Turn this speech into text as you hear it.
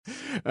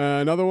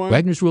Another one?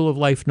 Wagner's rule of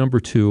life number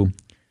 2,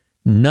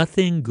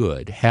 nothing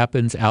good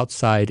happens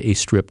outside a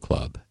strip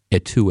club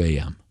at 2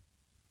 a.m.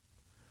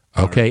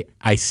 Okay, right.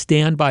 I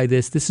stand by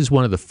this. This is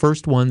one of the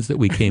first ones that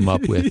we came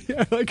up with.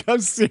 Yeah, like how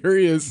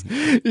serious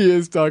he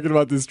is talking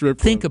about this strip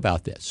club. Think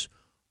about this.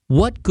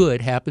 What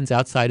good happens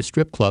outside a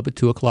strip club at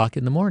 2 o'clock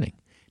in the morning?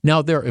 Now,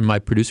 and my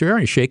producer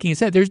Aaron is shaking his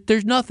head.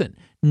 There's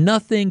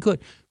nothing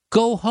good.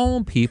 Go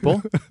home,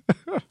 people.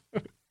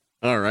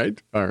 All right.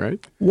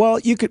 Well,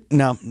 you could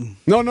no,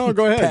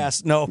 go ahead.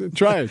 Pass. No,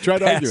 try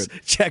to argue it.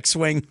 Check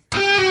swing.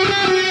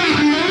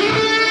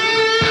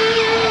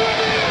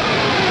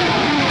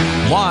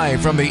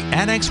 Live from the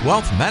Annex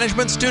Wealth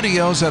Management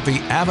Studios at the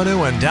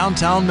Avenue in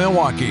downtown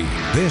Milwaukee,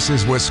 this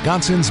is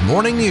Wisconsin's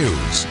Morning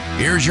News.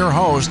 Here's your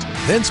host,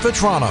 Vince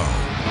Vitrano.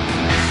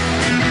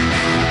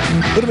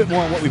 A little bit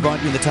more on what we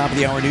brought you in the top of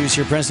the hour news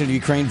here. President of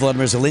Ukraine,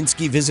 Volodymyr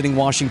Zelensky, visiting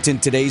Washington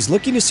today. He's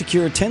looking to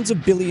secure tens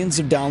of billions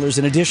of dollars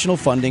in additional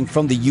funding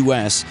from the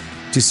U.S.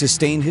 to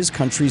sustain his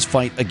country's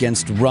fight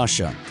against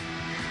Russia.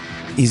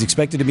 He's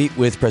expected to meet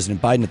with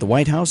President Biden at the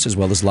White House, as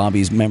well as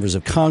lobby members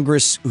of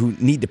Congress who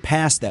need to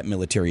pass that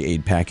military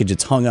aid package.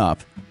 It's hung up.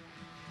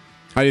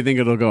 How do you think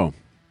it'll go?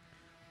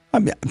 I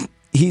mean,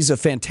 he's a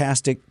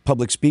fantastic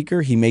public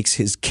speaker. He makes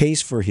his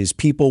case for his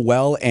people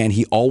well, and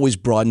he always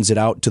broadens it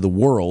out to the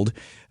world.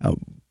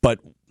 But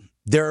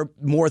there are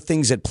more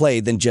things at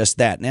play than just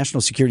that. National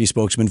security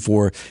spokesman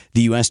for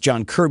the U.S.,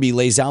 John Kirby,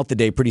 lays out the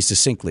day pretty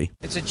succinctly.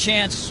 It's a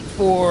chance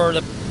for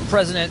the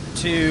president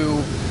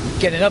to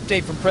get an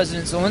update from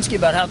President Zelensky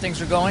about how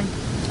things are going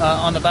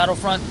on the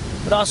battlefront,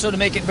 but also to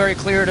make it very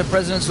clear to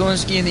President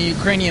Zelensky and the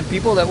Ukrainian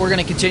people that we're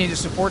going to continue to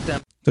support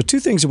them. So 2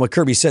 things in what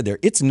Kirby said there.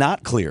 It's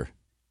not clear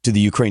to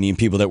the Ukrainian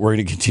people that we're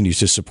going to continue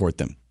to support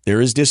them.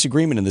 There is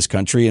disagreement in this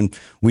country, and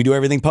we do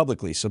everything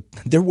publicly. So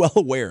they're well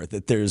aware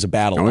that there's a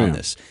battle on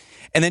this.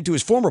 And then to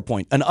his former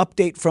point, an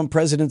update from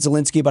President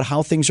Zelensky about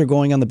how things are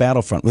going on the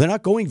battlefront. Well, they're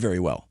not going very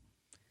well.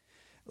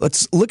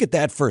 Let's look at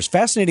that first.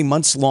 Fascinating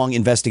months-long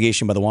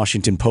investigation by the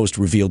Washington Post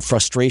revealed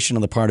frustration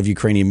on the part of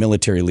Ukrainian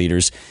military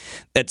leaders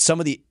that some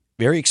of the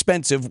very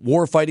expensive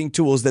warfighting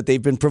tools that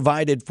they've been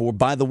provided for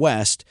by the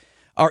West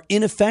are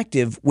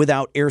ineffective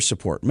without air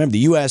support. Remember, the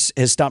U.S.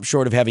 has stopped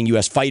short of having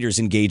U.S. fighters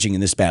engaging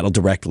in this battle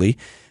directly,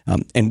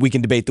 and we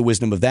can debate the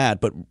wisdom of that.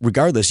 But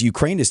regardless,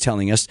 Ukraine is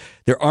telling us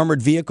their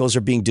armored vehicles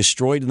are being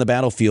destroyed in the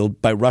battlefield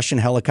by Russian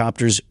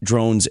helicopters,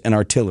 drones, and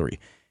artillery.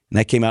 And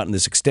that came out in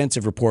this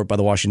extensive report by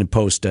the Washington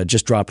Post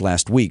just dropped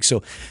last week.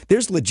 So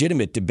there's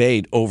legitimate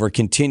debate over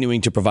continuing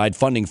to provide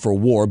funding for a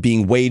war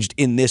being waged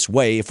in this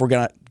way if we're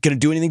going to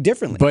do anything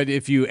differently. But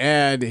if you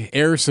add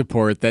air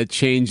support, that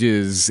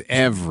changes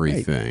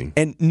everything. Right.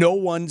 And no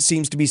one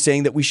seems to be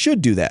saying that we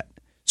should do that.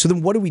 So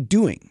then what are we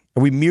doing?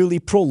 Are we merely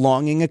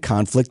prolonging a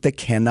conflict that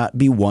cannot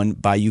be won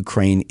by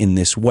Ukraine in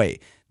this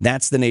way?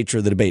 That's the nature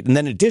of the debate. And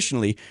then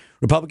additionally,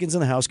 Republicans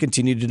in the House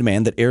continue to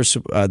demand that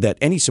that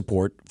any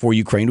support for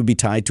Ukraine would be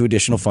tied to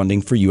additional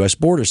funding for U.S.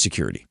 border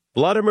security.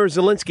 Volodymyr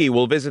Zelensky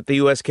will visit the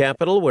U.S.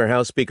 Capitol, where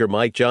House Speaker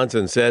Mike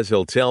Johnson says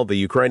he'll tell the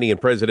Ukrainian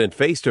president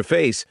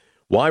face-to-face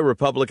why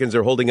Republicans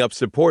are holding up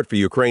support for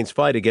Ukraine's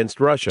fight against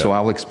Russia. So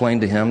I'll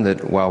explain to him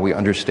that while we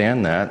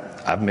understand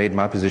that, I've made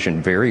my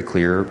position very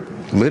clear,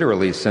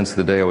 literally since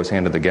the day I was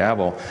handed the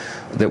gavel,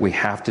 that we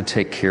have to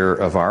take care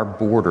of our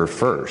border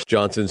first.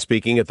 Johnson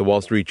speaking at the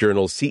Wall Street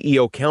Journal's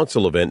CEO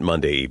Council event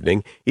Monday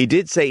evening. He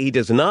did say he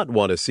does not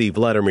want to see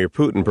Vladimir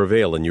Putin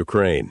prevail in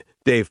Ukraine.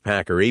 Dave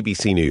Packer,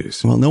 ABC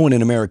News. Well, no one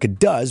in America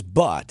does,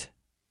 but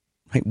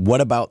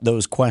what about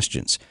those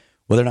questions?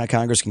 Whether or not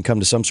Congress can come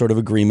to some sort of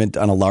agreement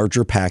on a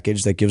larger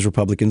package that gives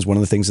Republicans one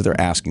of the things that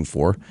they're asking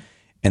for.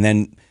 And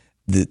then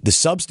the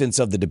substance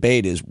of the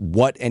debate is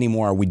what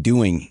anymore are we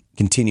doing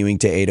continuing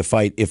to aid a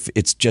fight if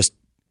it's just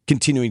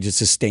continuing to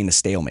sustain a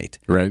stalemate?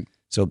 Right.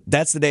 So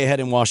that's the day ahead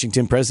in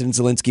Washington. President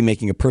Zelensky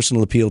making a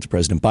personal appeal to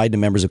President Biden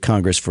and members of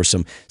Congress for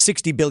some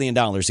 $60 billion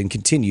in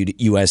continued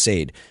U.S.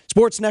 aid.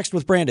 Sports next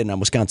with Brandon on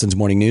Wisconsin's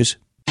Morning News.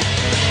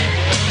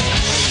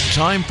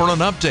 Time for an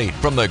update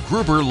from the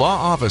Gruber Law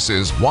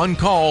Office's One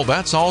Call,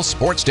 That's All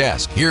Sports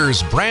Desk.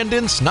 Here's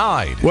Brandon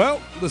Snide. Well,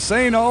 the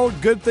saying all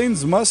good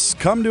things must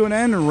come to an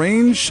end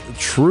rings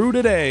true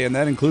today, and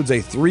that includes a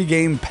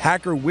 3-game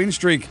Packer win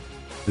streak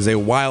as a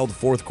wild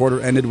fourth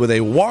quarter ended with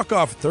a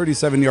walk-off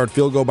 37-yard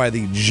field goal by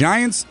the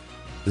Giants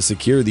to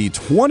secure the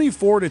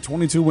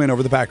 24-22 win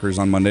over the Packers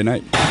on Monday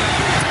night. The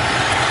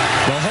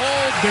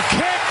hold, the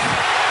kick,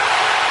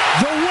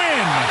 the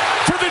win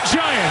for the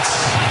Giants.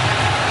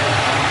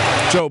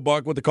 Joe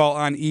Buck with the call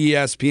on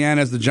ESPN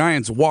as the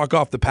Giants walk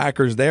off the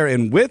Packers there.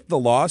 And with the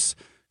loss,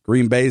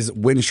 Green Bay's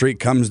win streak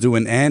comes to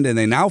an end, and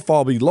they now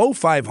fall below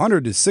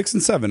 500 to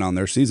 6-7 on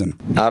their season.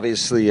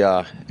 Obviously,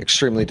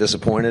 extremely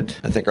disappointed.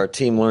 I think our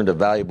team learned a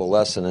valuable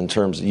lesson in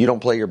terms of you don't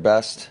play your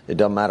best. It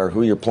doesn't matter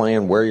who you're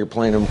playing, where you're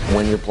playing, and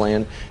when you're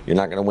playing. You're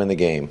not going to win the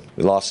game.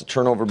 We lost the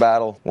turnover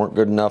battle, weren't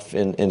good enough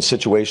in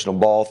situational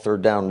ball,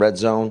 third down, red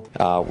zone.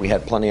 We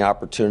had plenty of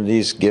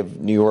opportunities. Give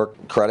New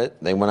York credit.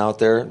 They went out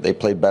there. They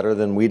played better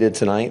than we did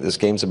tonight. This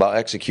game's about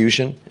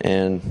execution,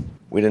 and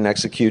we didn't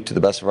execute to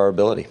the best of our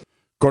ability.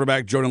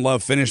 Quarterback Jordan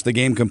Love finished the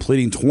game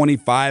completing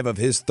 25 of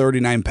his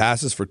 39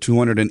 passes for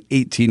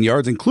 218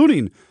 yards,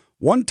 including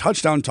one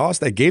touchdown toss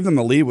that gave them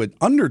the lead with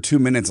under 2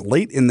 minutes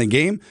late in the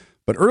game,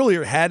 but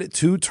earlier had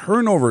 2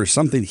 turnovers,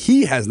 something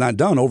he has not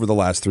done over the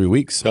last 3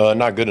 weeks.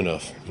 Not good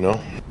enough,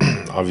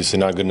 Obviously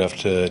not good enough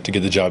to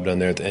get the job done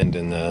there at the end,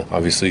 and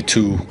obviously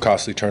 2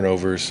 costly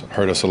turnovers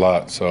hurt us a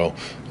lot, so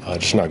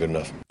just not good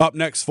enough. Up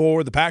next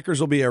for the Packers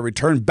will be a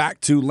return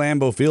back to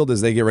Lambeau Field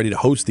as they get ready to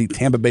host the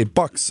Tampa Bay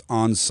Bucks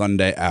on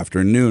Sunday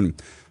afternoon.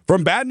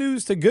 From bad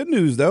news to good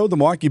news, though, the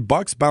Milwaukee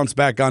Bucks bounced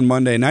back on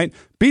Monday night,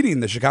 beating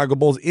the Chicago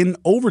Bulls in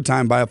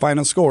overtime by a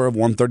final score of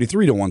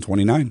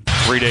 133-129.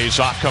 3 days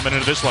off coming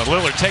into this one.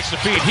 Lillard takes the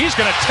feed. He's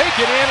going to take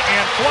it in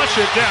and flush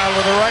it down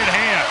with the right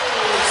hand.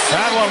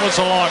 That one was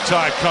a long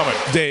time coming.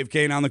 Dave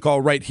Kane on the call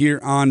right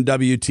here on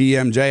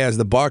WTMJ as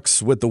the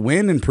Bucks, with the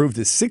win, improved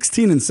to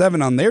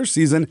 16-7 on their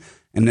season,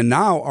 and then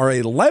now are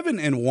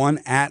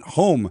 11-1 at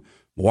home.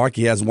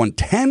 Milwaukee has won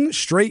 10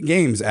 straight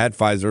games at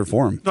Pfizer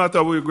Forum. No, I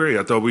thought we were great.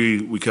 I thought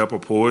we kept our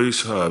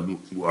poise.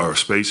 Our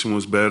spacing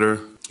was better.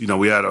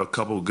 We had a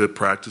couple of good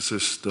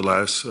practices the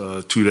last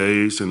 2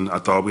 days, and I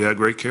thought we had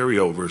great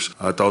carryovers.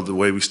 I thought the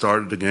way we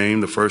started the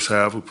game, the first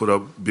half, we put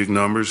up big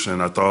numbers,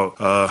 and I thought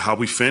how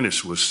we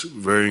finished was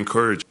very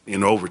encouraging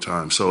in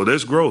overtime. So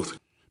there's growth.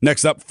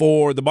 Next up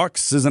for the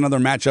Bucks is another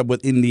matchup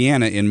with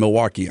Indiana in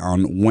Milwaukee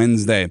on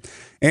Wednesday.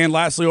 And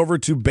lastly, over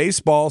to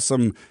baseball,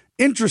 some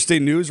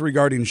interesting news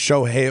regarding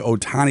Shohei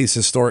Ohtani's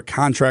historic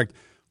contract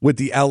with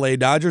the LA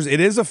Dodgers. It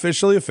is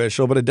officially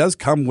official, but it does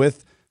come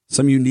with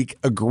some unique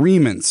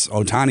agreements.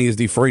 Ohtani is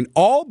deferring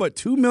all but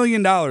 $2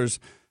 million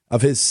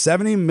of his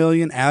 $70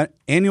 million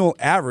annual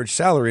average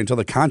salary until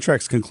the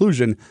contract's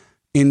conclusion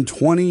in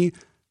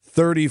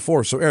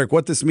 2034. So, Eric,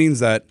 what this means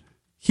that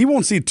he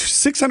won't see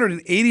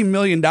 $680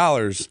 million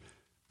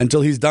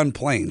until he's done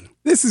playing.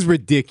 This is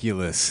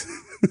ridiculous.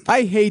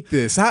 I hate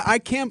this. I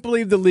can't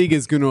believe the league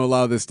is going to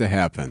allow this to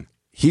happen.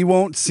 He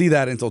won't see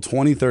that until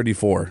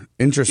 2034,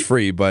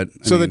 interest-free. But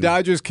the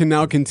Dodgers can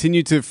now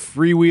continue to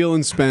freewheel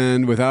and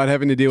spend without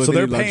having to deal with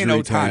any luxury tax. So they're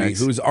paying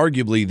Ohtani, who's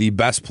arguably the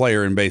best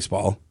player in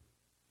baseball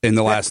in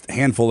the last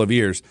handful of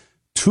years,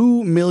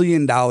 $2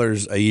 million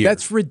a year.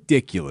 That's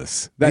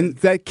ridiculous.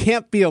 That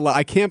can't be allowed.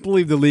 I can't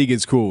believe the league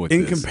is cool with this.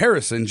 In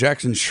comparison,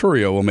 Jackson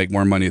Chourio will make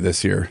more money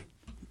this year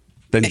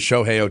than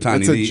Shohei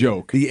Ohtani. That's a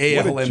joke. The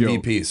AL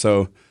MVP. Joke.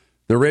 So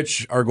the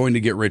rich are going to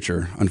get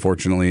richer,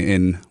 unfortunately,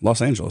 in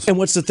Los Angeles. And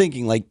what's the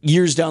thinking? Like,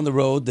 years down the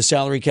road, the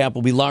salary cap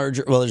will be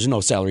larger. Well, there's no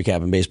salary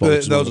cap in baseball.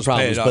 They'll just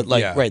pay it out,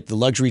 but right, the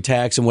luxury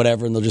tax and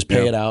whatever, and they'll just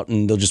pay it out,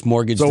 and they'll just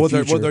mortgage the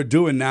future. So what they're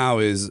doing now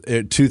is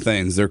 2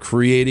 things. They're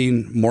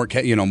creating more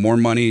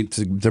money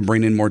to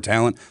bring in more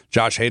talent.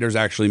 Josh Hader's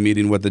actually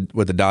meeting with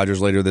the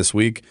Dodgers later this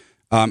week,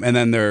 and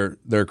then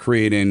they're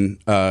creating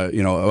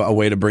a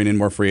way to bring in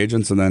more free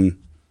agents, and then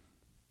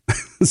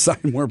sign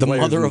more the players.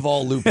 The mother of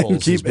all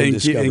loopholes has been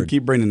discovered. And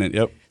keep bringing it,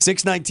 yep.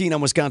 6:19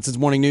 on Wisconsin's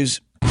Morning News.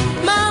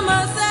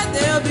 Mama said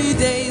there'll be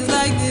days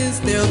like this,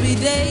 there'll be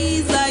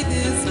days like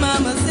this.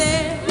 Mama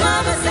said,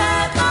 Mama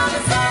said, Mama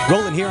said.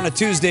 Rolling here on a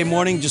Tuesday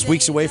morning, just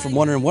weeks away from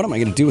wondering what am I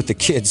going to do with the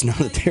kids now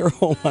that they're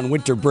home on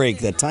winter break.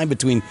 That time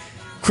between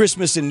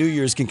Christmas and New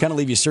Year's can kind of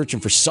leave you searching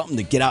for something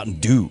to get out and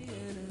do.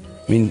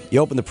 I mean, you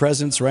open the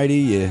presents, righty,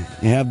 you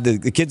have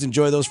the kids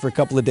enjoy those for a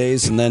couple of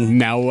days, and then...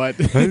 Now what?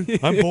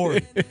 I'm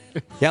bored.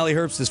 Calie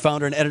Herbst is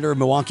founder and editor of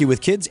Milwaukee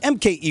with Kids.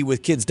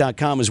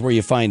 MKEWithKids.com is where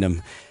you find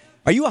them.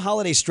 Are you a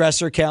holiday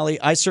stressor, Calie?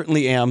 I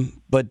certainly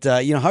am, but how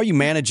are you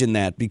managing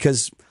that?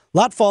 Because a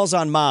lot falls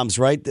on moms,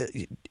 right?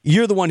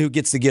 You're the one who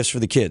gets the gifts for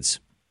the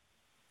kids.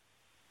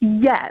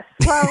 Yes.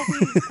 Well,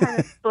 we kind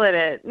of split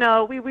it.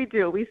 No, we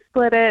do. We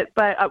split it,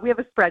 but we have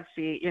a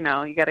spreadsheet, you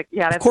got to...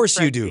 Yeah, of course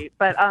you do.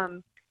 But...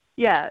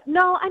 Yeah.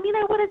 No, I mean,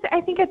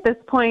 I think at this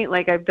point,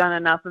 like, I've done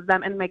enough of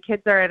them, and my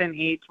kids are at an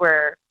age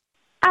where,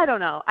 I don't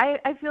know.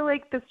 I feel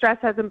like the stress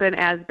hasn't been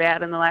as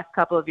bad in the last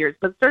couple of years,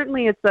 but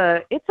certainly it's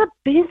a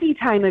busy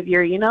time of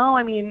year,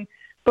 I mean,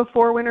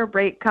 before winter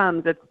break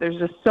comes, there's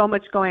just so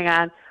much going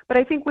on. But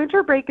I think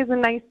winter break is a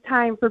nice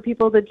time for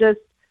people to just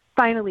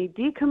finally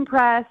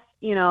decompress,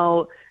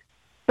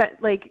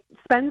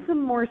 spend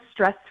some more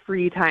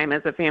stress-free time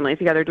as a family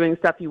together doing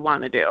stuff you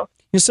want to do.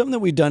 Something that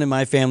we've done in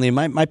my family,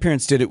 and my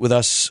parents did it with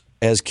us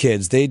as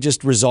kids. They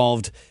just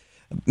resolved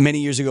many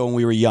years ago when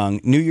we were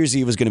young, New Year's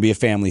Eve was going to be a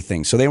family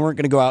thing. So they weren't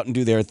going to go out and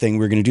do their thing.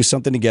 We were going to do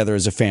something together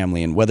as a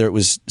family. And whether it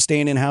was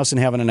staying in-house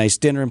and having a nice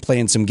dinner and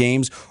playing some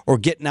games or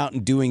getting out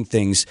and doing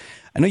things,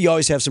 I know you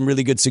always have some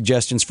really good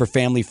suggestions for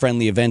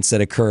family-friendly events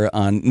that occur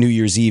on New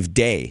Year's Eve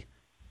day.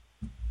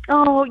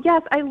 Oh,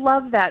 yes. I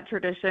love that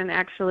tradition,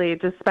 actually,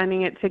 just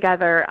spending it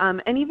together.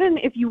 And even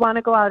if you want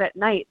to go out at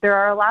night, there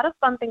are a lot of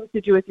fun things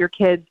to do with your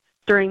kids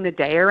during the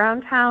day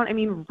around town. I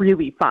mean,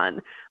 really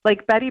fun.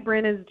 Like Betty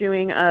Bryn is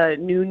doing a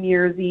New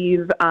Year's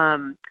Eve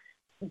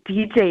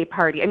DJ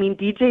party. I mean,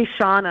 DJ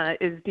Shauna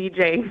is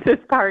DJing this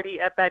party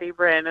at Betty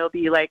Bryn. It'll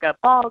be like a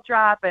ball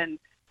drop and,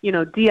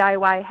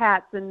 DIY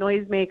hats and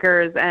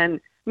noisemakers.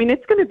 And mean,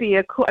 it's going to be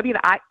a cool. I mean,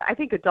 I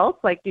think adults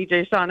like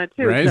DJ Shauna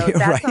too. Right? So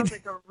that Right. sounds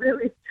like a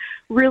really,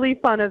 really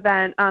fun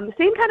event. The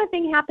same kind of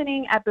thing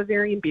happening at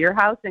Bavarian Beer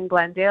House in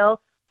Glendale.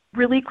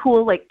 Really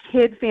cool, like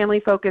kid family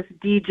focused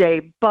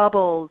DJ,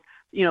 bubbles,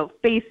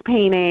 face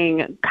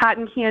painting,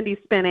 cotton candy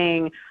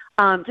spinning.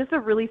 Just a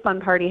really fun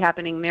party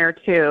happening there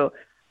too.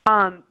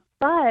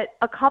 But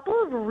a couple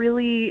of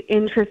really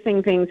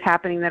interesting things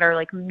happening that are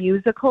like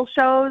musical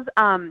shows.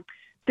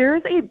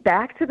 There's a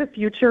Back to the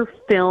Future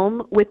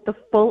film with the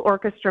full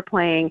orchestra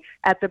playing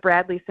at the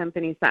Bradley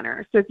Symphony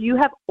Center. So if you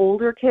have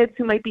older kids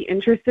who might be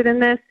interested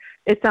in this,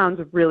 it sounds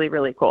really,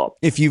 really cool.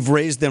 If you've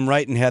raised them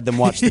right and had them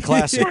watch the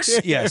classics,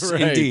 yes, Right,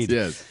 indeed.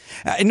 yes.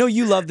 I know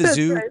you love the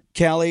zoo, right.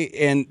 Calie,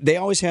 and they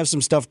always have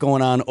some stuff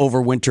going on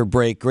over winter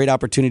break. Great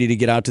opportunity to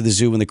get out to the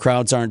zoo when the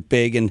crowds aren't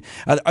big. And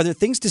are there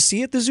things to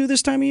see at the zoo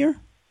this time of year?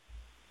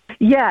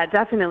 Yeah,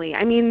 definitely.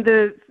 I mean,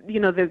 the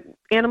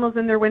animals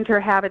in their winter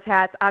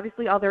habitats,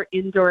 obviously all their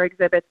indoor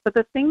exhibits, but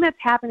the thing that's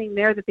happening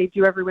there that they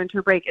do every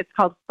winter break, it's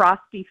called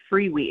Frosty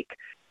Free Week.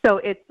 So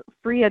it's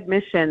free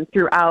admission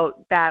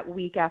throughout that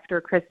week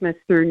after Christmas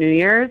through New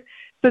Year's.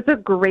 So it's a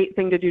great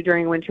thing to do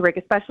during winter break,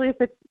 especially if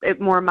it's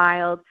more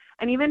mild.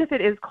 And even if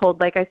it is cold,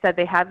 like I said,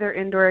 they have their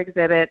indoor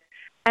exhibits.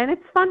 And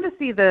it's fun to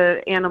see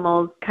the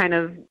animals kind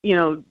of,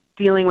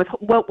 dealing with,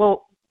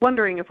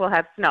 wondering if we'll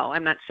have snow.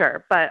 I'm not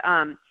sure. But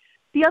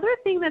the other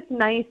thing that's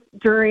nice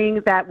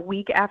during that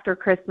week after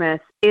Christmas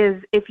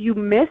is if you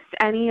missed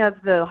any of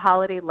the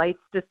holiday lights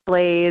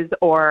displays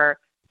or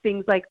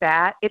things like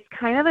that, it's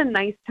kind of a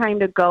nice time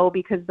to go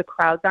because the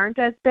crowds aren't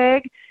as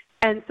big.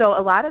 And so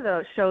a lot of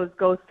those shows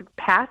go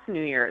past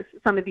New Year's,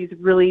 some of these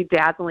really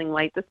dazzling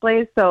light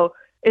displays. So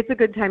it's a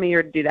good time of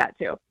year to do that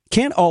too.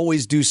 Can't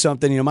always do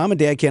something. Mom and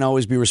dad can't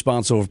always be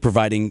responsible for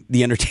providing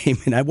the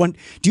entertainment.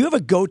 Do you have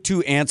a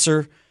go-to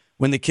answer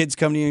when the kids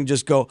come to you and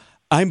just go,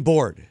 I'm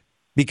bored?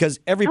 Because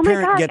every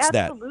parent gets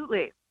that.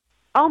 Absolutely.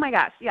 Oh my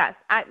gosh, yes.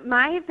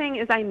 My thing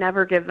is I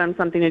never give them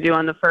something to do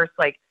on the first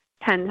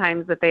 10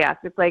 times that they ask.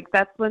 It's like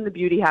that's when the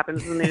beauty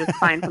happens, when they just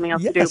find something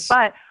else to do.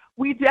 But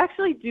we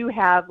actually do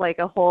have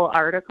a whole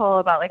article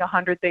about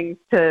 100 things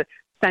to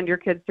send your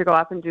kids to go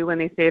off and do when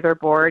they say they're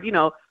bored.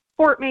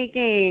 Fort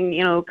making,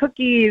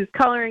 cookies,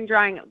 coloring,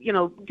 drawing,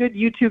 good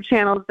YouTube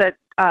channels that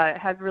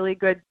have really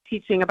good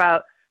teaching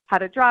about how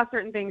to draw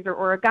certain things or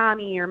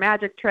origami or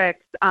magic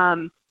tricks.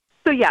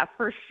 So yeah,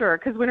 for sure,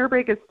 because winter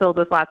break is filled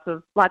with lots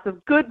of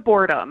good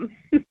boredom.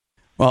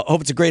 Well, I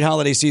hope it's a great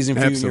holiday season for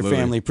you and Absolutely. your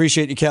family.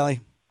 Appreciate you,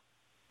 Calie.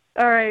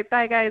 All right,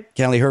 bye guys.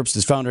 Calie Herbst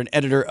is founder and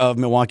editor of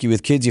Milwaukee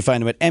with Kids. You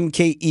find him at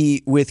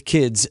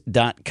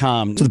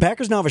mkewithkids.com. So the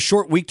Packers now have a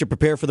short week to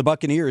prepare for the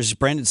Buccaneers.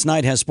 Brandon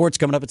Snide has sports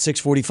coming up at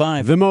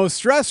 6:45. The most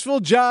stressful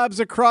jobs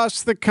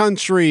across the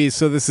country.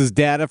 So this is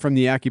data from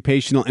the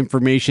Occupational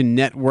Information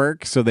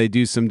Network. So they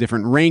do some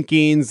different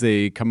rankings.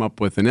 They come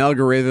up with an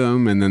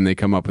algorithm, and then they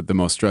come up with the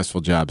most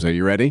stressful jobs. Are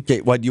you ready?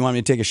 Okay, what do you want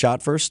me to take a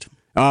shot first?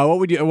 What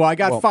would you? Well, I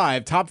got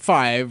five. Top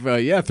five.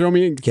 Yeah, throw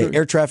me in. Okay,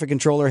 air traffic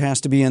controller has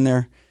to be in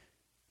there.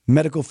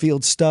 Medical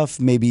field stuff,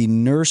 maybe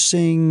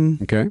nursing.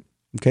 Okay,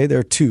 there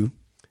are two.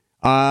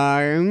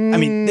 I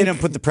mean, they don't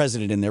put the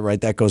president in there,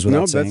 right? That goes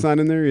without saying. No, that's not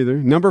in there either.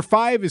 Number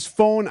 5 is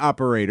phone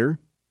operator.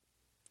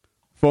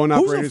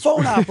 Who's a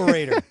phone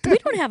operator? We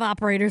don't have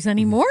operators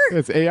anymore.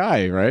 It's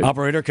AI, right?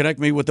 Operator, connect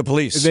me with the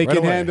police. They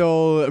can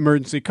handle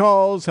emergency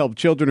calls, help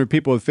children or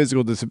people with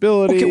physical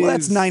disabilities. Okay, well,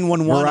 that's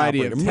 911 variety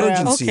operator, of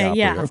emergency Okay, operator,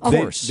 yeah. of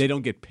course. They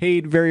don't get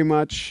paid very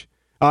much.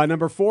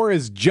 Number 4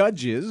 is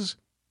judges.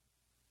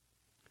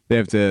 They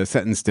have to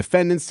sentence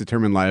defendants,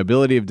 determine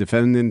liability of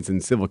defendants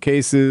in civil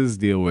cases,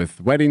 deal with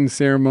wedding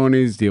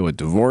ceremonies, deal with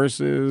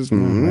divorces.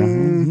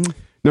 Mm-hmm.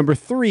 Number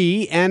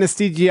 3,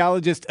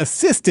 anesthesiologist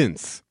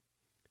assistants.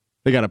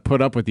 They got to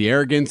put up with the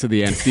arrogance of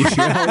the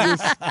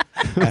anesthesiologist.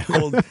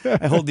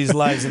 I hold these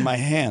lives in my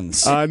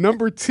hands.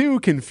 Number 2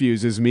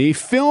 confuses me.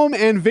 Film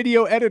and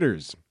video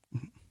editors.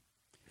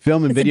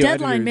 Film and It's video a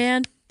deadline, editors.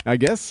 man. I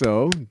guess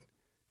so.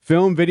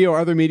 Film, video, or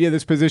other media.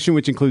 This position,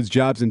 which includes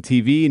jobs in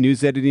TV,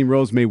 news editing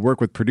roles, may work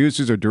with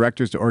producers or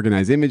directors to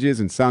organize images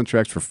and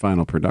soundtracks for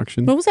final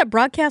production. What was that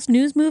broadcast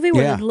news movie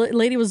where Yeah. the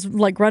lady was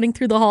running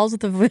through the halls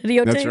with the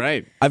videotape? That's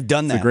right. I've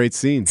done that. It's a great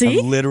scene. See?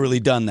 I've literally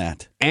done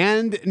that.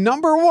 And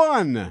number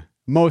 1,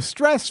 most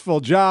stressful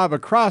job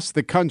across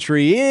the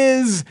country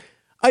is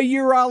a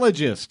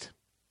urologist.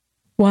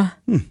 What?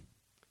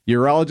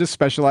 Urologists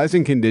specialize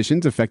in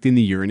conditions affecting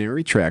the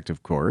urinary tract,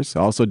 of course.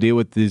 Also deal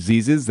with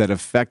diseases that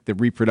affect the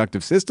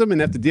reproductive system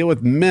and have to deal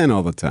with men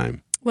all the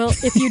time. Well,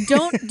 if you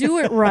don't do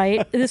it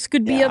right, this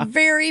could be a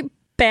very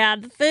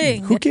bad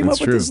thing. Who came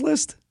That's up true. with this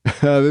list?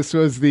 This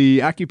was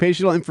the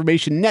Occupational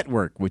Information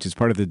Network, which is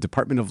part of the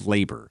Department of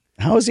Labor.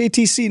 How is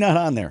ATC not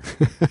on there?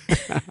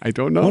 I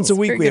don't know. Once a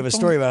week Very we have good a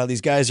story about how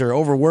these guys are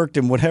overworked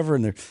and whatever,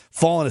 and they're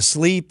falling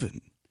asleep.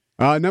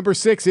 Number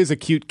 6 is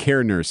acute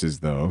care nurses,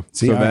 though.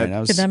 See, So all right, I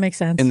was That makes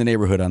sense. in the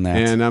neighborhood on that.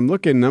 And I'm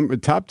looking,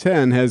 top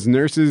 10 has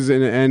nurses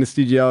and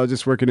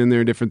anesthesiologists working in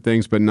there, different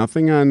things, but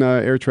nothing on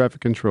air traffic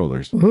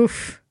controllers.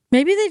 Oof.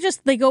 Maybe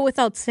they go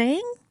without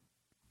saying?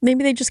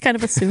 Maybe they just kind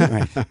of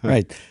assume.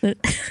 Right.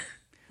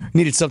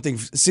 Needed something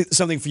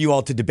for you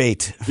all to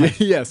debate.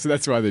 Yeah, so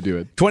that's why they do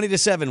it.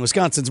 20-7,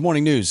 Wisconsin's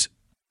Morning News.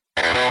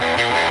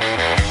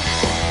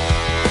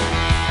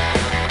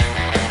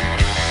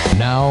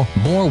 Now,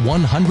 more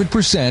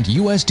 100%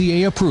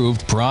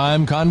 USDA-approved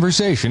Prime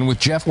Conversation with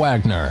Jeff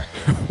Wagner.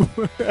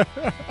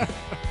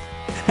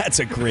 That's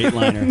a great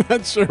liner. I'm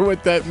not sure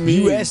what that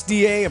means.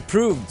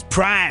 USDA-approved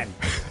Prime.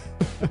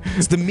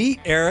 It's the meat,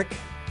 Eric.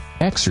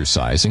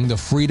 Exercising the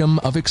freedom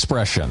of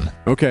expression.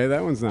 Okay,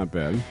 that one's not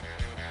bad.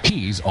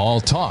 He's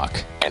all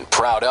talk and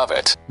proud of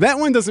it. That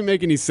one doesn't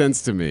make any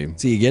sense to me.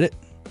 So you get it?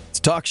 It's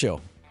a talk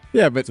show.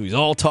 Yeah, but so he's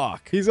all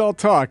talk. He's all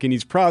talk, and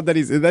he's proud that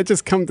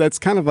that's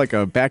kind of like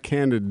a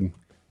backhanded.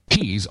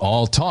 He's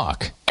all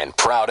talk and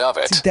proud of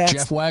it. See,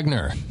 Jeff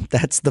Wagner.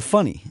 That's the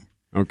funny.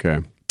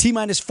 Okay.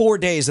 T-minus 4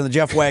 days on the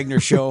Jeff Wagner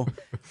Show.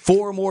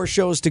 4 more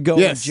shows to go,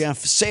 yes. And Jeff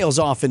sails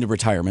off into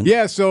retirement.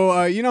 Yeah,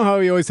 so you know how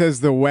he always has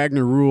the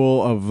Wagner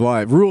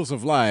rules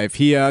of life.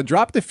 He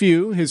dropped a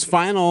few. His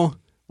final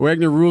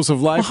Wagner rules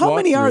of life. Well, how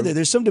many are there?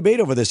 There's some debate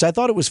over this. I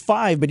thought it was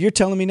 5, but you're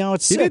telling me now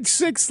it's 6. He did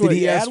 6 did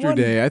he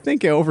yesterday. Add one? I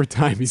think over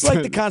time he's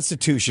like the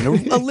Constitution,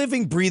 a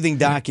living, breathing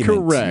document.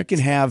 Correct. You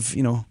can have,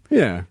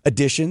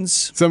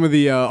 additions. Some of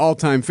the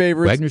all-time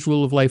favorites. Wagner's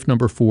rule of life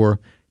number 4.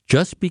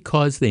 Just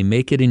because they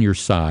make it in your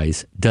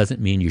size doesn't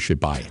mean you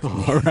should buy it.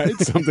 All right,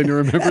 something to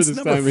remember That's this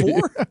number time of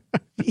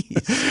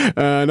year.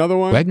 Another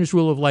one? Wagner's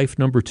rule of life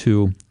number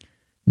 2.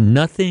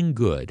 Nothing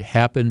good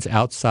happens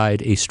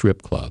outside a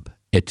strip club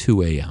at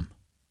 2 a.m.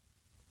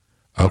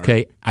 Okay,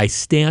 right. I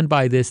stand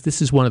by this.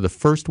 This is one of the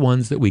first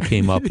ones that we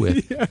came up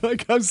with. Yeah,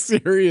 like how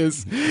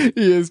serious he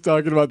is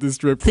talking about this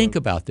strip club. Think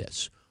about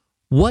this.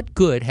 What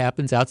good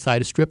happens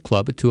outside a strip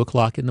club at 2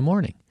 o'clock in the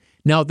morning?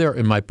 Now,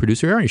 and my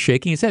producer Aaron is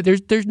shaking his head.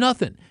 There's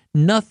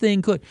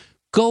nothing good.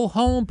 Go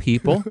home,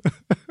 people.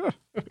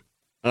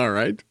 All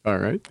right.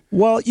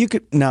 Well, you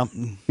could no,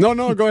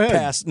 go ahead.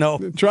 Pass. No,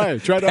 try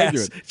to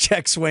argue it.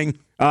 Check swing.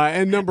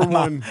 And number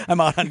one,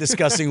 I'm out on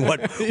discussing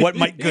what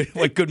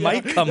good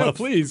might come up.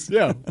 Please,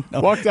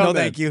 walk down. No,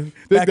 thank you.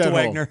 Back to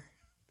Wagner. Hole.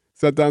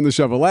 Set down the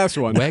shovel. Last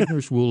one.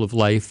 Wagner's rule of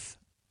life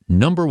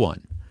number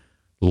 1: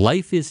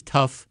 life is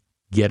tough.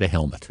 Get a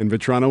helmet. And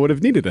Vetrano would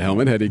have needed a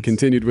helmet had he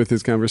continued with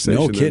his conversation.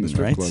 No kidding, the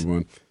strip right? Club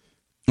one.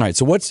 All right,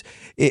 so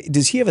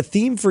does he have a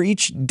theme for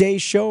each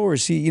day's show, or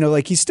is he,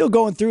 he's still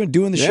going through and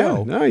doing the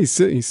show? No, he's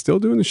still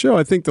doing the show.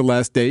 I think the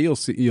last day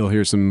you'll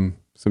hear some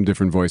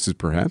different voices,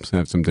 perhaps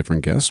have some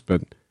different guests.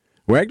 But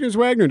Wagner's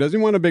Wagner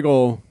doesn't want a big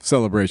old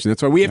celebration.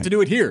 That's why we have to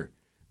do it here.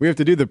 We have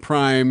to do the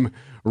prime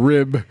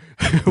rib,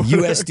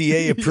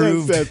 USDA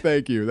approved. Yes,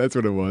 thank you. That's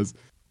what it was.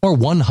 Or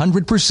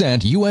 100%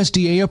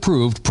 USDA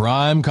approved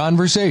Prime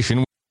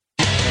Conversation.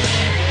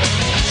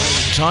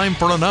 Time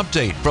for an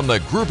update from the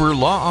Gruber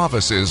Law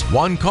Office's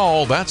One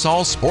Call, That's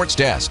All Sports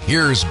Desk.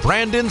 Here's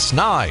Brandon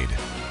Snide.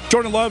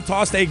 Jordan Love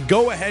tossed a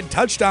go-ahead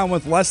touchdown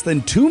with less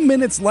than 2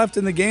 minutes left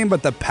in the game,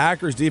 but the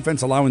Packers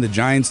defense allowing the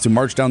Giants to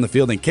march down the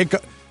field and kick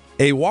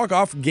a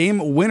walk-off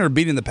game winner,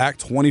 beating the Pack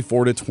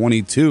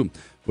 24-22.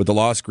 With the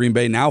loss, Green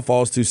Bay now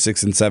falls to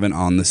 6-7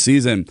 on the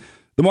season.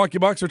 The Milwaukee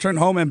Bucks return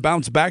home and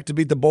bounce back to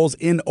beat the Bulls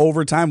in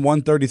overtime,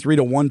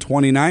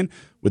 133-129.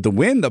 With the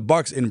win, the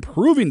Bucks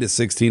improving to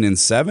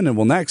 16-7 and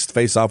will next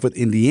face off with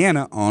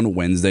Indiana on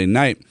Wednesday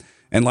night.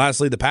 And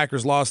lastly, the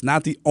Packers lost,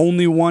 not the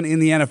only one in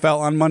the NFL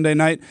on Monday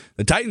night.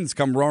 The Titans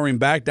come roaring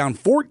back, down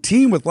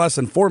 14 with less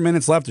than 4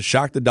 minutes left to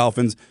shock the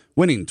Dolphins,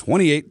 winning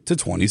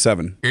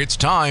 28-27. It's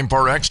time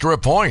for Extra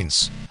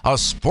Points, a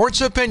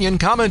sports opinion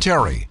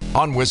commentary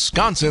on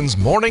Wisconsin's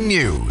Morning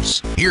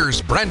News.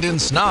 Here's Brendan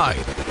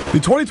Snide. The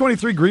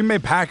 2023 Green Bay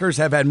Packers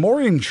have had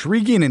more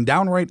intriguing and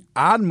downright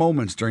odd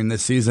moments during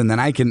this season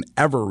than I can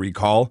ever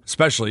recall,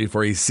 especially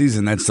for a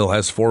season that still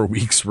has 4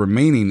 weeks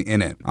remaining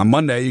in it. On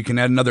Monday, you can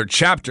add another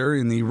chapter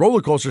in the roller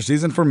coaster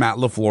season for Matt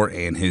LaFleur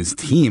and his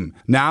team.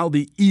 Now,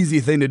 the easy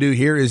thing to do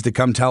here is to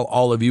come tell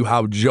all of you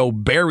how Joe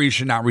Barry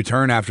should not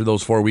return after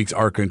those 4 weeks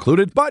are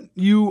concluded, but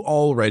you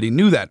already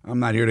knew that. I'm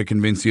not here to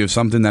convince you of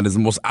something that is the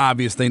most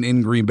obvious thing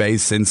in Green Bay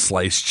since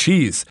sliced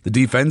cheese. The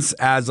defense,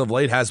 as of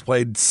late, has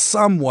played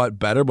somewhat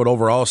better, but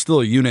overall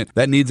still a unit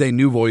that needs a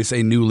new voice,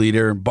 a new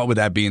leader. But with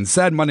that being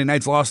said, Monday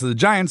night's loss to the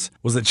Giants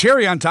was the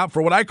cherry on top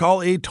for what I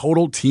call a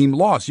total team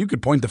loss. You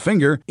could point the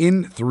finger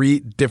in 3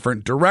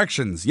 different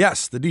directions.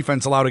 Yes, the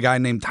defense allowed a guy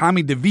named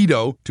Tommy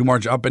DeVito to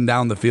march up and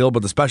down the field,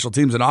 but the special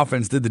teams and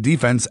offense did the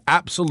defense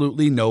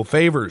absolutely no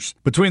favors.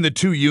 Between the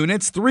 2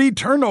 units, 3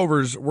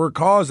 turnovers were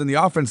caused, and the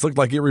offense looked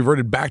like it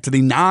reverted back to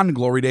the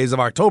non-glory days of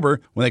October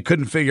when they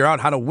couldn't figure out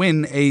how to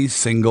win a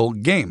single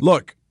game.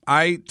 Look,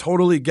 I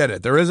totally get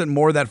it. There isn't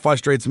more that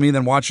frustrates me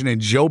than watching a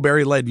Joe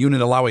Barry-led unit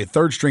allow a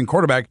third-string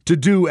quarterback to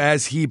do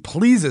as he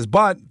pleases,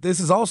 but this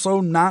is also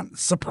not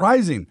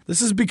surprising. This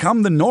has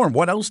become the norm.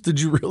 What else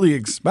did you really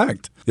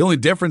expect? The only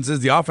difference is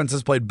the offense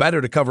has played better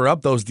to cover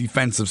up those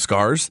defensive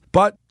scars,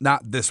 but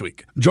not this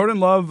week. Jordan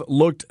Love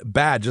looked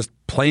bad, just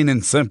plain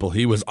and simple.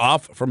 He was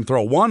off from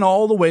throw 1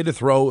 all the way to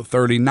throw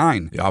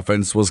 39. The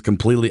offense was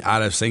completely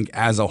out of sync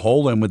as a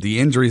whole, and with the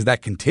injuries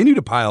that continue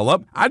to pile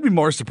up, I'd be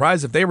more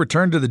surprised if they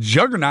returned to the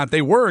juggernaut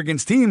they were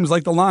against teams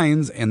like the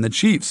Lions and the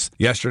Chiefs.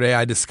 Yesterday,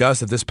 I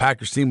discussed if this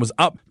Packers team was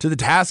up to the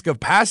task of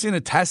passing a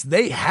test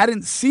they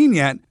hadn't seen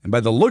yet, and by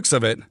the looks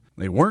of it,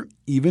 they weren't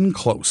even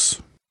close.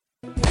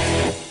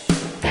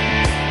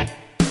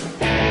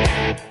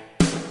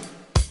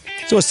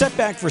 So a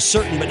setback for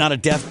certain, but not a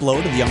death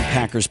blow to the young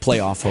Packers'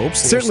 playoff hopes.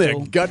 Certainly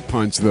a gut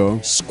punch, though.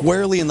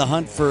 Squarely in the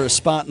hunt for a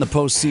spot in the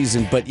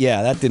postseason, but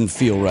yeah, that didn't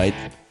feel right.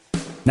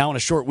 Now on a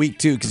short week,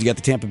 too, because you got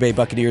the Tampa Bay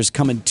Buccaneers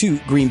coming to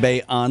Green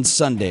Bay on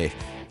Sunday.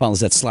 Follows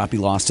that sloppy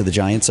loss to the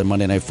Giants on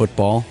Monday Night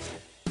Football.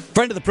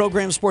 Friend of the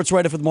program, sports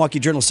writer for the Milwaukee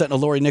Journal Sentinel,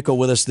 Lori Nickel,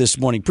 with us this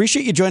morning.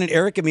 Appreciate you joining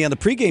Eric and me on the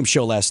pregame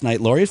show last night,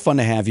 Lori. Fun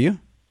to have you.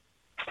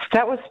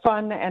 That was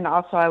fun, and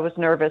also I was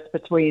nervous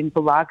between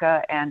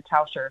Bulaga and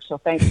Tauscher, so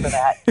thanks for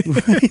that.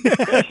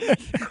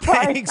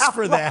 Thanks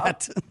for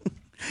that.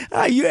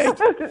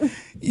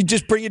 You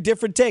just bring a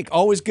different take.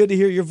 Always good to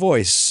hear your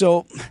voice.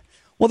 So,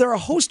 well, there are a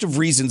host of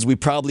reasons we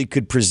probably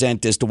could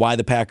present as to why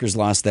the Packers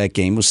lost that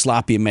game. It was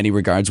sloppy in many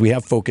regards. We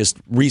have focused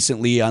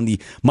recently on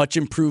the much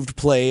improved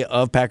play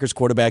of Packers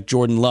quarterback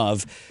Jordan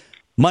Love.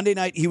 Monday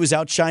night, he was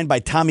outshined by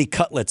Tommy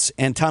Cutlets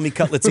and Tommy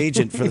Cutlets'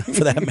 agent, for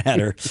that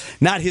matter.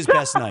 Not his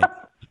best night.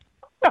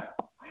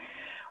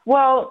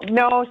 Well,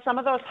 no, some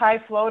of those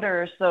high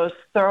floaters, those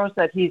throws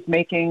that he's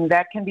making,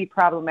 that can be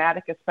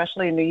problematic,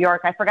 especially in New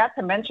York. I forgot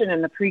to mention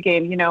in the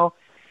pregame,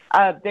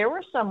 there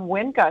were some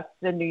wind gusts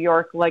in New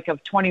York, like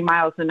of 20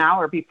 miles an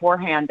hour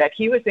beforehand, that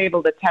he was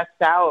able to test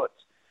out,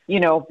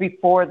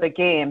 before the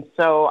game.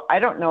 So I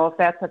don't know if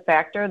that's a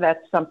factor.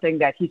 That's something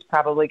that he's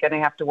probably going to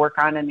have to work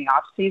on in the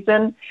off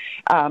season.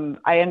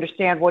 I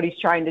understand what he's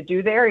trying to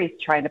do there. He's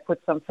trying to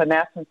put some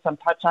finesse and some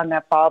touch on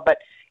that ball, but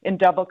in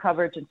double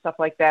coverage and stuff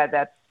like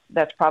that,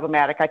 that's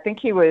problematic. I think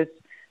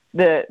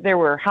there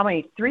were how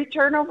many, 3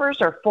 turnovers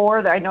or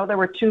 4? I know there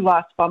were 2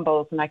 lost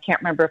fumbles, and I can't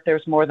remember if there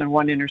was more than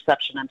 1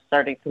 interception. I'm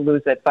starting to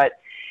lose it. But,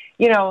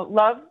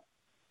 Love,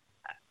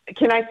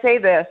 can I say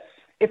this?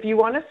 If you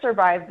want to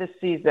survive this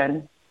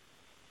season,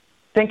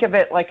 think of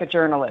it like a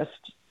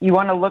journalist. You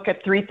want to look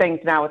at 3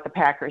 things now with the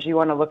Packers. You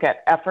want to look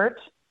at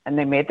effort, and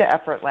they made the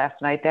effort last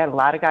night. They had a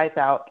lot of guys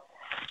out.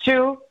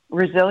 2,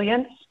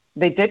 resilience.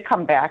 They did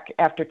come back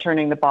after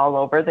turning the ball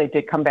over. They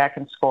did come back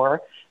and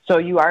score. So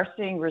you are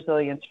seeing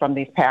resilience from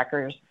these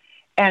Packers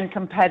and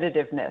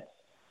competitiveness.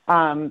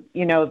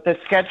 The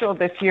schedule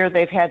this year,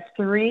 they've had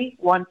 3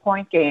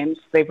 one-point games.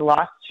 They've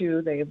lost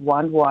 2. They've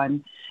won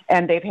 1.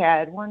 And they've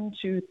had 7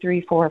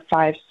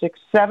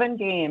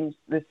 games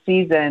this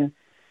season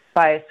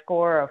by a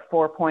score of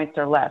 4 points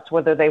or less,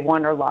 whether they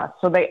won or lost.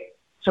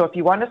 So if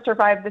you want to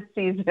survive this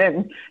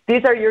season,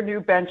 these are your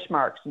new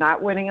benchmarks,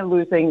 not winning and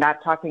losing,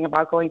 not talking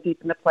about going deep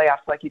in the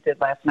playoffs like you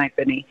did last night,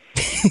 Vinny,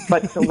 but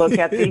to look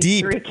at these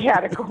 3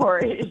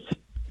 categories.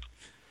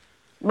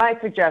 My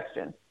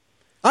suggestion.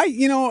 I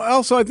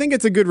think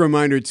it's a good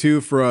reminder,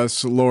 too, for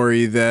us,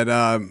 Lori, that,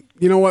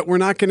 we're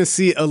not going to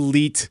see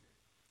elite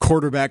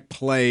quarterback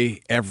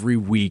play every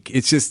week.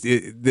 It's just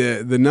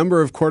the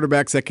number of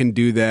quarterbacks that can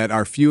do that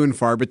are few and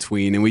far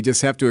between, and we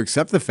just have to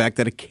accept the fact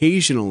that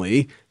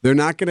occasionally they're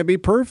not going to be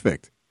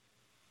perfect.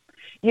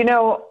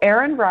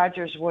 Aaron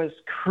Rodgers was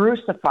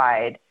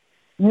crucified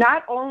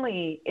not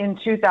only in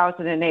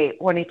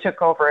 2008 when he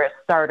took over as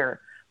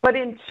starter, but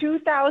in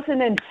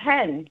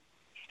 2010,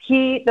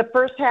 the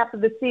first half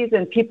of the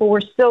season, people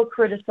were still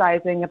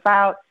criticizing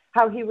about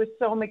how he was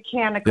so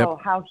mechanical,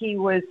 how he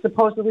was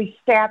supposedly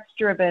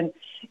stats-driven.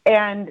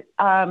 And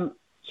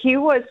he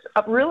was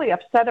really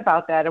upset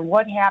about that. And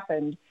what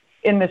happened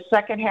in the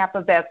second half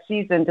of that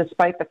season,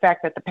 despite the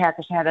fact that the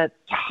Packers had a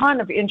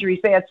ton of injuries.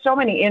 They had so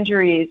many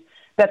injuries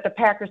that the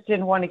Packers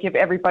didn't want to give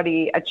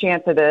everybody a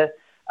chance at a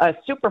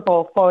Super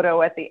Bowl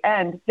photo at the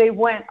end. They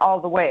went all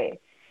the way.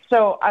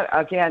 So,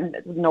 again,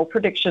 no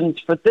predictions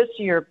for this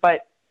year,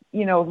 but,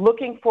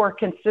 looking for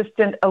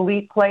consistent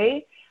elite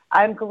play,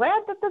 I'm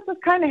glad that this is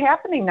kind of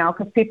happening now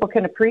because people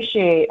can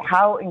appreciate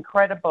how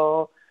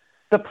incredible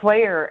the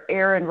player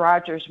Aaron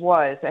Rodgers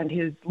was and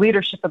his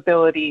leadership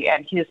ability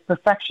and his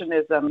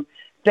perfectionism.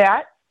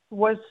 That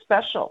was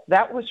special.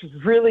 That was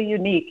really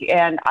unique,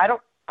 and I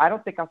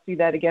don't think I'll see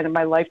that again in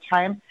my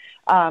lifetime.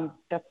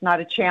 That's not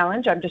a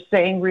challenge. I'm just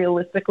saying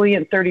realistically,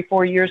 in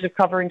 34 years of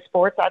covering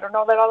sports, I don't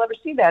know that I'll ever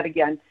see that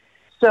again.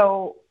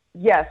 So,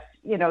 yes,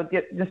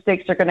 the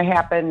mistakes are going to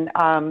happen.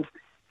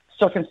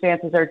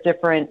 Circumstances are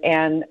different,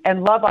 and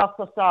Love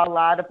also saw a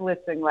lot of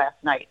blitzing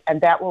last night, and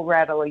that will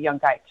rattle a young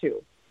guy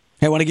too.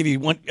 Hey, I want to give you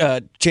one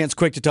chance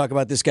quick to talk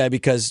about this guy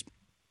because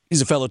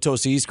he's a fellow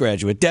Tosa East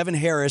graduate. Devin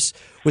Harris,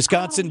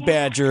 Wisconsin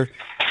Badger,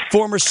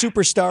 former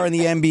superstar in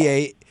the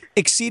NBA,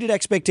 exceeded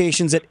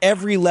expectations at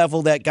every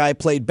level that guy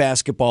played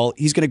basketball.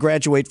 He's going to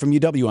graduate from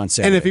UW on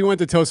Saturday. And if he went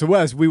to Tosa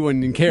West, we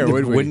wouldn't even care,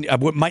 would we?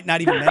 Might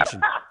not even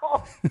mention.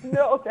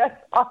 No,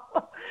 that's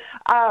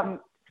awesome.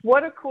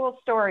 What a cool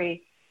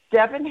story.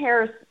 Devin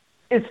Harris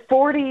is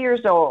 40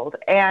 years old,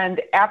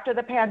 and after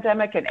the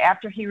pandemic and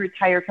after he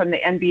retired from the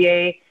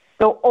NBA,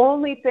 the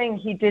only thing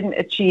he didn't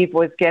achieve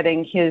was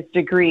getting his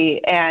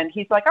degree. And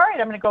he's like, all right,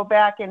 I'm going to go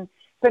back and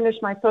finish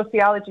my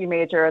sociology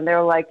major. And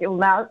they're like,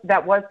 now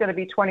that was going to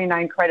be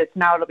 29 credits.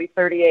 Now it'll be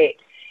 38.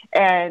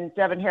 And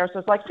Devin Harris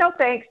was like, no,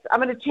 thanks.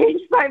 I'm going to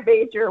change my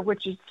major,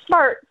 which is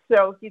smart.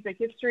 So he's a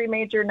history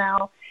major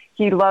now.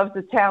 He loves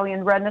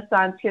Italian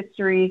Renaissance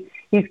history.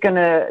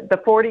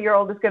 The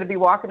 40-year-old is going to be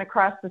walking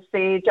across the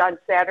stage on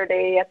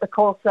Saturday at the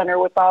Kohl Center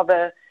with all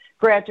the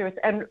graduates.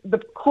 And the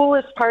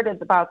coolest part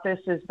about this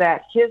is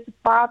that his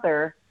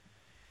father,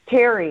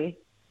 Terry,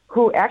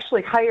 who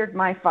actually hired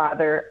my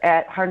father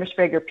at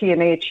Harnischberger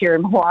P&H here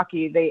in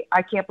Milwaukee,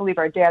 I can't believe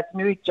our dads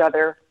knew each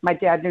other. My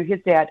dad knew his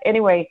dad.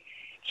 Anyway,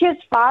 his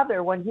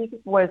father, when he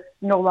was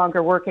no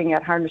longer working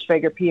at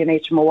Harnischberger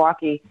P&H in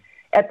Milwaukee,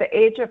 at the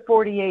age of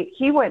 48,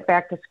 he went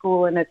back to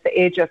school, and at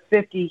the age of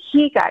 50,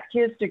 he got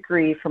his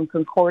degree from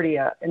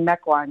Concordia in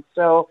Mequon.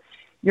 So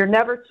you're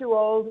never too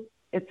old.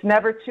 It's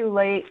never too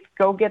late.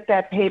 Go get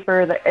that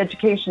paper. The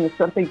education is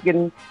something you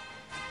can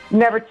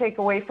never take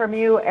away from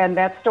you, and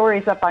that story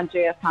is up on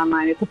JS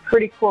Online. It's a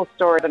pretty cool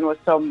story and was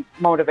so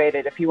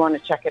motivated. If you want to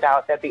check it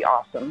out, that'd be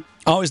awesome.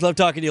 Always love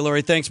talking to you,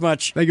 Lori. Thanks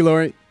much. Thank you,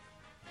 Lori.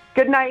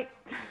 Good night.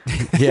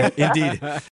 Yeah, indeed.